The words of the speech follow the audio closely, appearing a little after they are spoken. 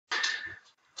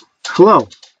Hello,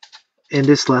 in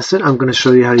this lesson I'm going to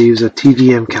show you how to use a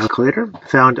TVM calculator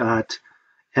found at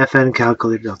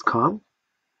fncalculator.com,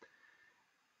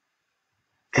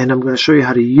 and I'm going to show you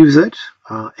how to use it,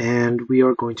 and we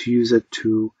are going to use it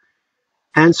to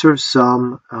answer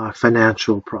some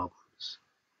financial problems.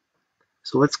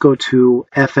 So let's go to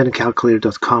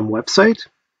fncalculator.com website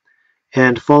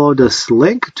and follow this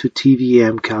link to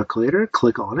TVM Calculator.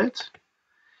 Click on it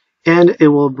and it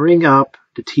will bring up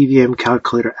the TVM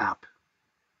Calculator app.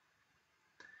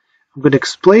 I'm going to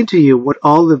explain to you what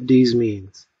all of these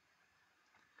means.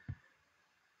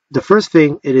 The first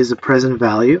thing, it is a present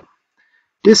value.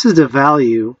 This is the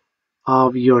value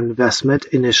of your investment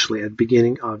initially, at the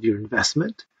beginning of your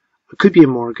investment. It could be a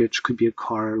mortgage, could be a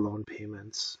car, loan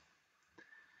payments.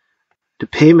 The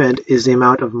payment is the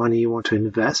amount of money you want to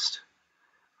invest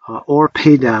or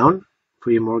pay down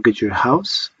for your mortgage, your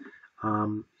house,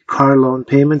 car loan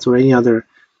payments, or any other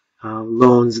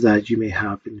loans that you may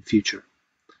have in the future.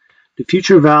 The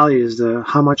future value is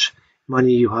how much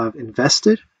money you have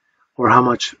invested or how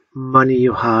much money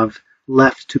you have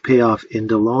left to pay off in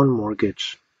the loan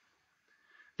mortgage.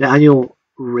 The annual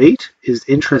rate is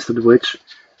interest at which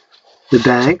the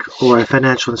bank or a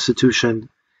financial institution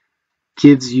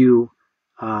gives you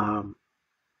an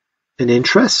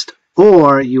interest,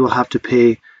 or you will have to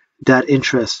pay that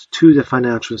interest to the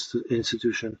financial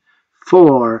institution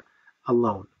for a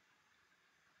loan.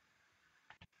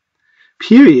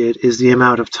 Period is the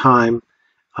amount of time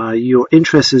your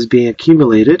interest is being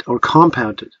accumulated or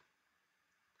compounded.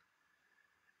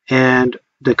 And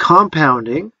the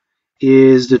compounding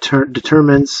is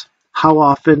determines how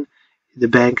often the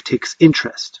bank takes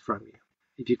interest from you.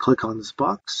 If you click on this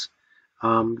box,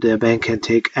 the bank can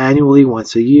take annually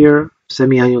once a year,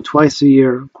 semi-annual twice a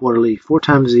year, quarterly 4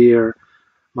 times a year,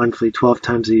 monthly 12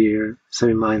 times a year,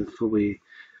 semi-monthly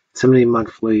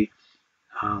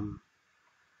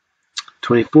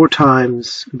 24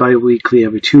 times, bi-weekly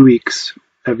every 2 weeks,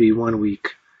 every 1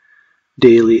 week,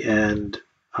 daily, and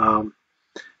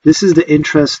this is the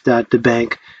interest that the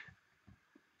bank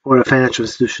or a financial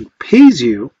institution pays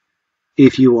you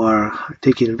if you are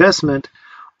taking investment,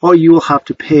 or you will have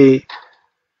to pay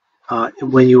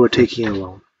when you are taking a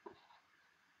loan.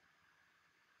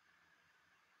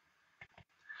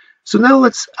 So now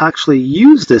let's actually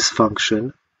use this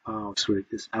function,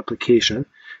 this application,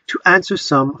 to answer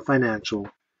some financial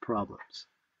problems.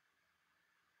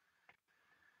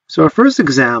 So our first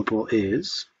example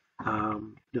is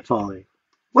the following.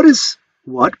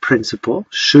 What principal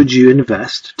should you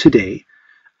invest today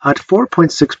at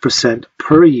 4.6%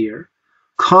 per year,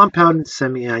 compounded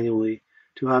semi-annually,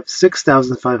 to have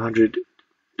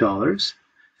 $6,500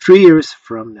 3 years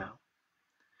from now?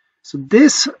 So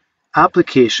this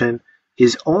application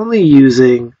is only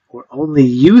using or only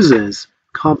uses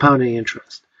compounding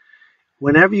interest.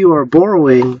 Whenever you are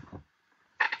borrowing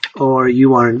or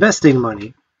you are investing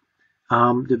money,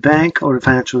 the bank or the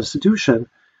financial institution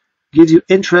gives you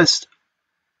interest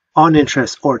on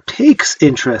interest or takes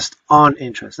interest on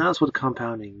interest. That's what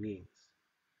compounding means.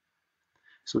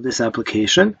 So this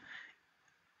application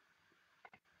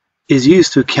is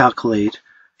used to calculate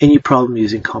any problem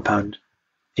using compound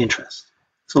interest.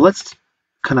 So let's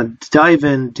kind of dive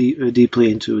in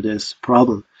deeply into this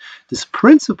problem. This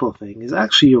principal thing is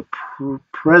actually your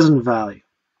present value.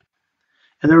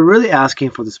 And they're really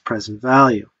asking for this present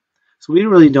value. So we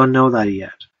really don't know that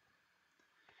yet.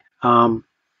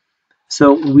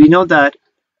 So we know that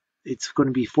it's going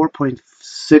to be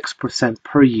 4.6%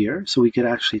 per year. So we could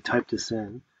actually type this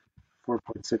in,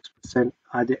 4.6%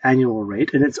 at the annual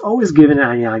rate. And it's always given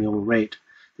an annual rate.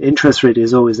 The interest rate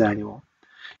is always annual.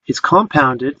 It's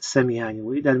compounded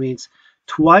semi-annually. That means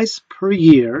twice per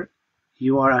year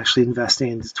you are actually investing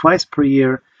in this. Twice per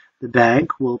year the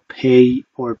bank will pay,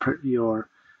 or your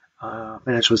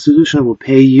financial institution will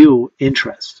pay you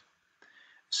interest.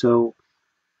 So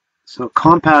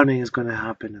compounding is going to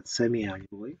happen at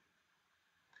semi-annually.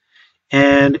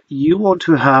 And you want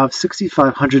to have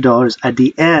 $6,500 at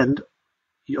the end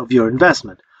of your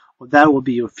investment. Well, that will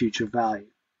be your future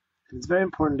value. And it's very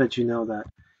important that you know that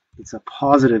it's a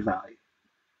positive value,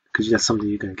 because that's something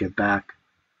you're going to get back.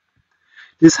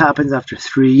 This happens after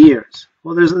 3 years.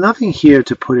 Well, there's nothing here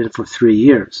to put in for 3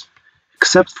 years,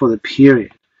 except for the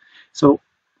period. So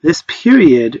this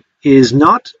period is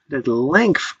not the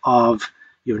length of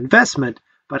your investment,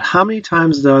 but how many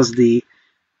times does the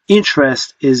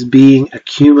interest is being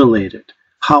accumulated?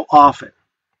 How often?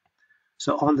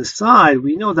 So on the side,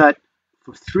 we know that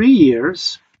for 3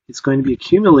 years, it's going to be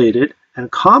accumulated and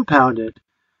compounded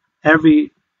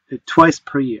twice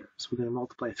per year. So we're going to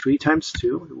multiply 3 times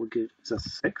 2. It will give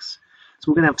us 6.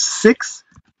 So we're going to have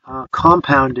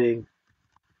compounding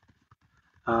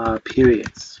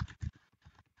periods.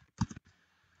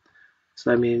 So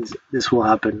that means this will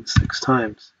happen 6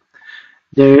 times.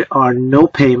 There are no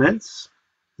payments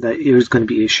that is going to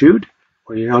be issued,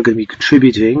 or you're not going to be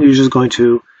contributing. You're just going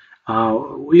to,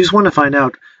 we just want to find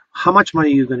out how much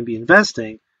money you're going to be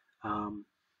investing,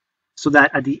 so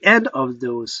that at the end of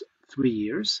those 3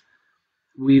 years,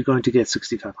 we're going to get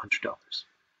 $6,500.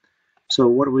 So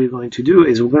what we're going to do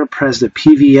is we're going to press the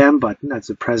PVM button, that's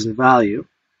the present value,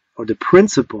 or the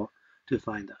principal, to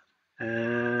find that.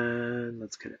 And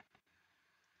let's get it.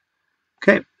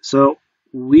 Okay, so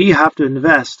we have to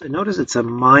invest, and notice it's a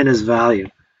minus value.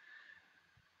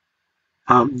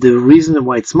 The reason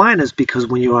why it's minus, because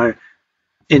when you are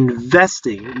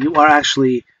investing, you are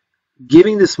actually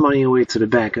giving this money away to the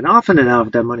bank, and often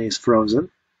enough that money is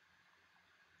frozen,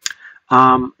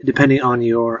 depending on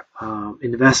your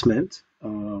investment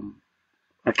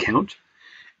account.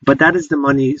 But that is the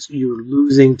money you're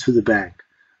losing to the bank.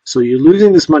 So you're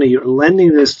losing this money, you're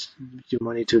lending your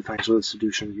money to a financial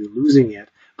institution, you're losing it.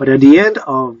 But at the end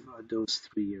of those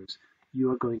 3 years, you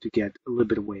are going to get a little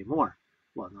bit way more.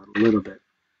 Well, not a little bit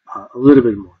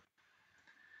more.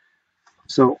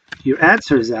 So your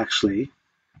answer is actually,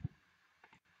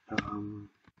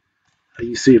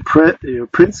 you see your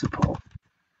principal,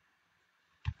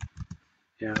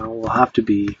 will have to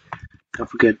be, don't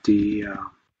forget the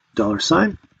dollar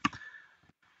sign.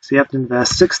 So you have to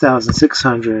invest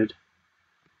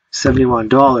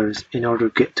 $6,671 in order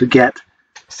to get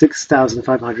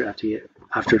 $6,500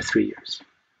 after 3 years.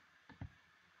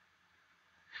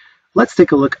 Let's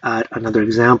take a look at another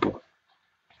example.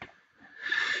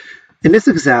 In this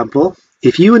example,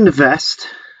 if you invest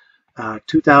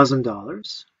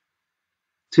 $2,000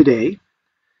 today,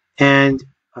 and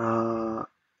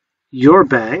your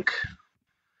bank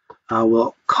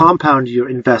will compound your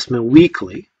investment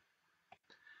weekly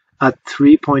at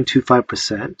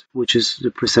 3.25%, which is the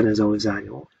percent is always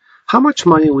annual, how much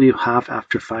money will you have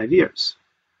after 5 years?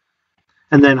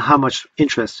 And then how much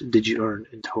interest did you earn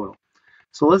in total?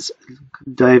 So let's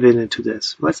dive into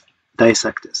this. Let's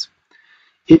dissect this.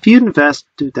 If you invest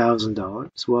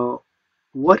 $2,000, well,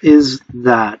 what is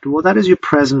that? Well, that is your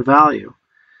present value,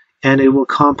 and it will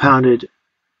compound it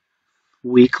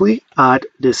weekly at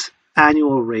this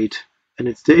annual rate, and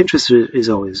the interest is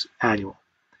always annual.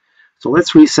 So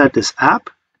let's reset this app,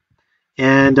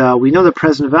 and we know the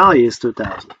present value is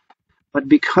 2,000. But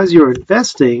because you're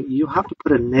investing, you have to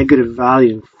put a negative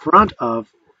value in front of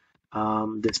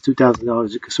this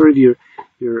 $2,000, because sort of you're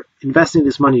investing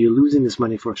this money, you're losing this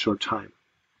money for a short time.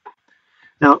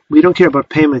 Now, we don't care about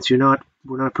payments. We're not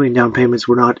putting down payments.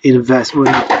 We're not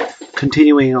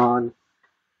continuing on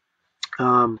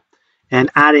and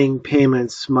adding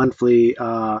payments monthly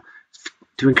to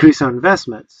increase our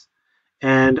investments.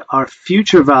 And our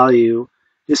future value,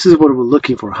 this is what we're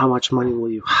looking for. How much money will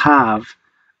you have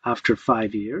after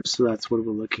 5 years? So that's what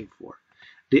we're looking for.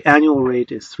 The annual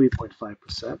rate is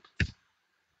 3.5%.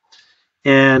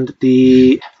 And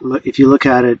if you look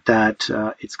at it, that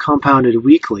it's compounded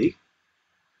weekly.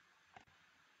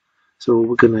 So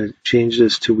we're going to change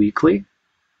this to weekly.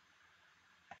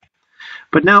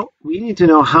 But now we need to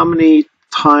know how many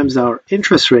times our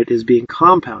interest rate is being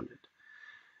compounded.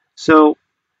 So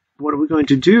what we're going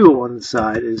to do on the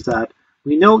side is that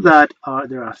we know that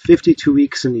there are 52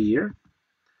 weeks in a year,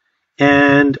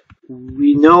 and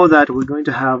we know that we're going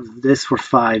to have this for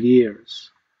 5 years.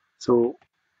 So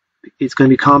it's going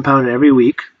to be compounded every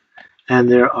week, and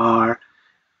there are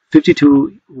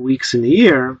 52 weeks in a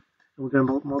year, and we're going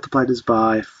to multiply this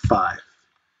by 5.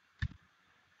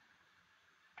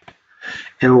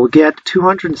 And we'll get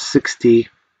 260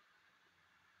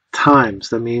 times.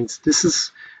 That means this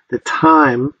is the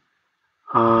time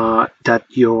that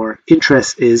your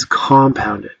interest is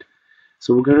compounded.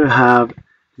 So we're going to have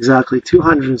exactly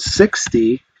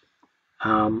 260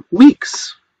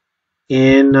 weeks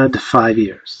in the 5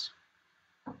 years.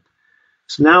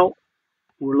 So now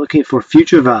we're looking for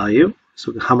future value.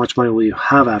 So how much money will you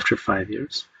have after 5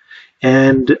 years?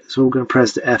 And so we're going to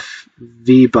press the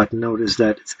FV button. Notice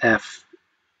that it's F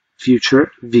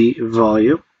future, V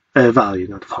value,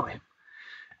 not volume.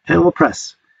 And we'll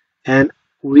press. And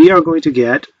we are going to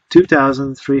get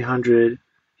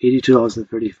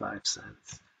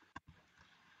 $2,382.35.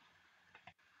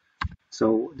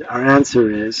 So our answer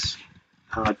is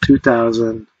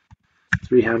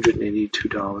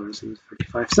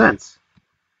 $2,382.35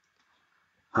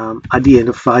 at the end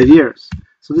of 5 years.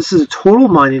 So this is the total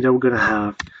money that we're going to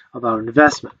have of our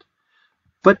investment.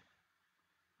 But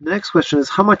the next question is,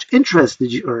 how much interest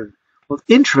did you earn? Well,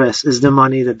 interest is the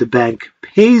money that the bank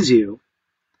pays you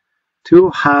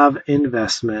to have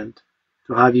investment,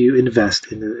 to have you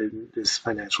invest in this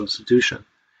financial institution.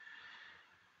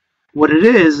 What it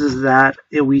is that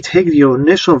if we take your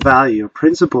initial value,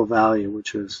 principal value,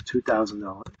 which is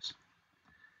 $2,000,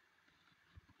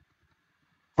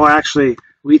 or actually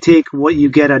we take what you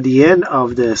get at the end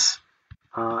of this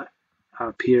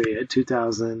period,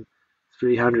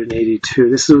 2,382.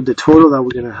 This is the total that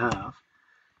we're going to have,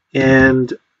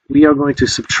 and we are going to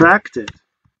subtract it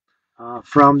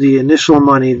from the initial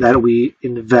money that we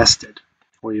invested,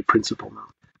 or your principal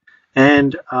amount.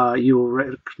 And you will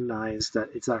recognize that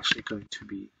it's actually going to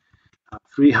be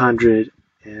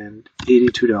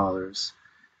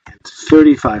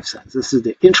 $382.35. This is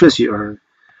the interest you earn.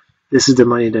 This is the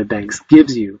money that banks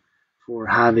gives you for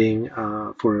having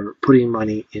for putting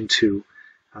money into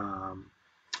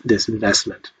this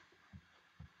investment.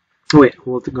 Wait,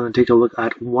 we're going to take a look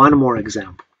at one more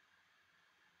example.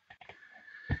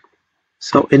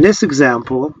 So in this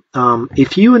example,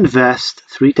 if you invest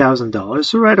 $3,000,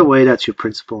 so right away that's your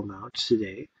principal amount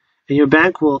today, and your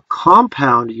bank will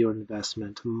compound your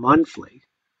investment monthly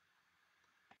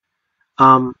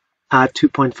at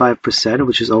 2.5%,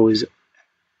 which is always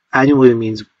annually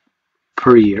means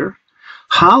per year.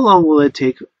 How long will it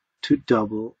take to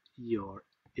double your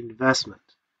investment?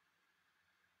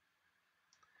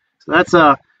 So that's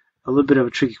a little bit of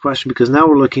a tricky question, because now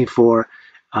we're looking for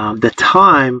the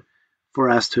time for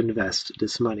us to invest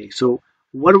this money. So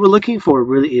what we're looking for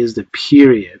really is the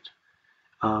period.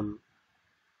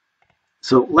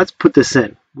 So let's put this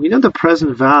in. We know the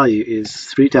present value is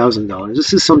 $3,000.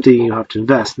 This is something you have to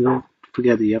invest. And don't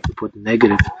forget that you have to put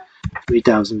negative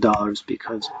 $3,000,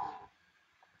 because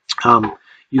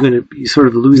you're sort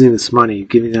of losing this money,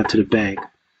 giving that to the bank.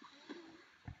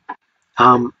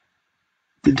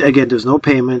 Again, there's no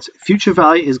payments. Future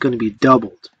value is going to be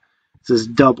doubled. It says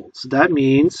doubled. So that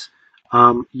means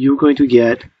you're going to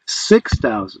get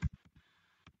 $6,000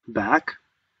 back.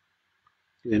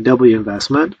 You're going to double your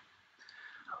investment.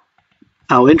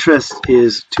 Our interest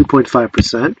is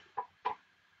 2.5%.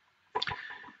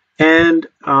 And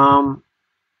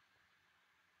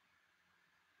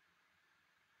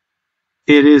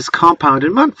it is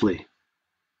compounded monthly.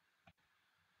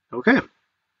 Okay.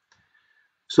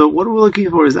 So what we're looking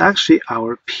for is actually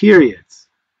our periods.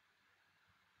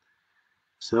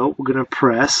 So we're going to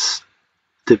press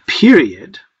the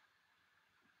period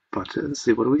button and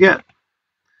see what do we get.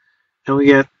 And we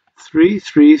get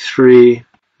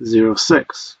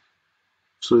 33306.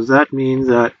 So that means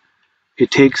that it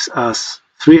takes us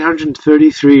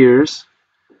 333 years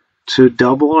to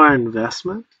double our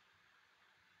investment?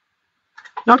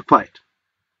 Not quite.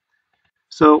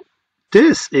 So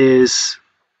this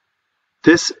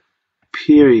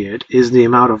period is the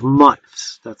amount of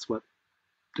months. That's what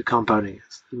the compounding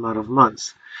is, the amount of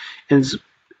months. And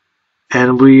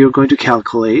we are going to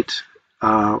calculate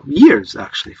years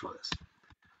actually for this.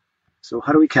 So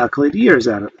how do we calculate years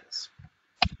out of this?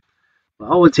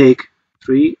 Well, we'll take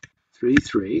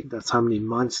 333, that's how many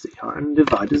months they are, and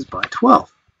divide this by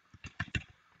 12.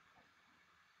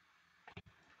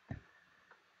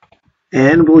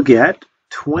 And we'll get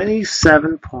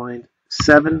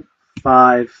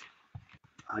 27.75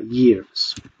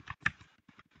 years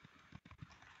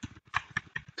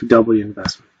to double your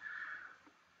investment.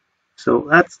 So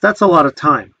that's a lot of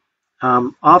time.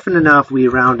 Often enough, we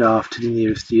round off to the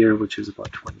nearest year, which is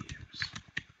about 20 years.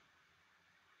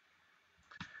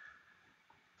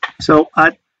 So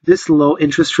at this low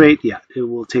interest rate, yeah, it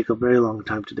will take a very long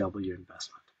time to double your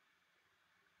investment.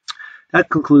 That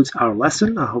concludes our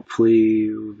lesson. Hopefully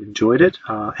you've enjoyed it.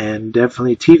 And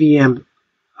definitely TVM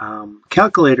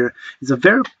Calculator is a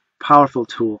very powerful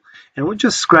tool, and we're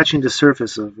just scratching the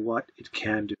surface of what it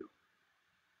can do.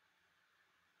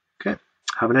 Okay,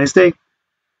 have a nice day.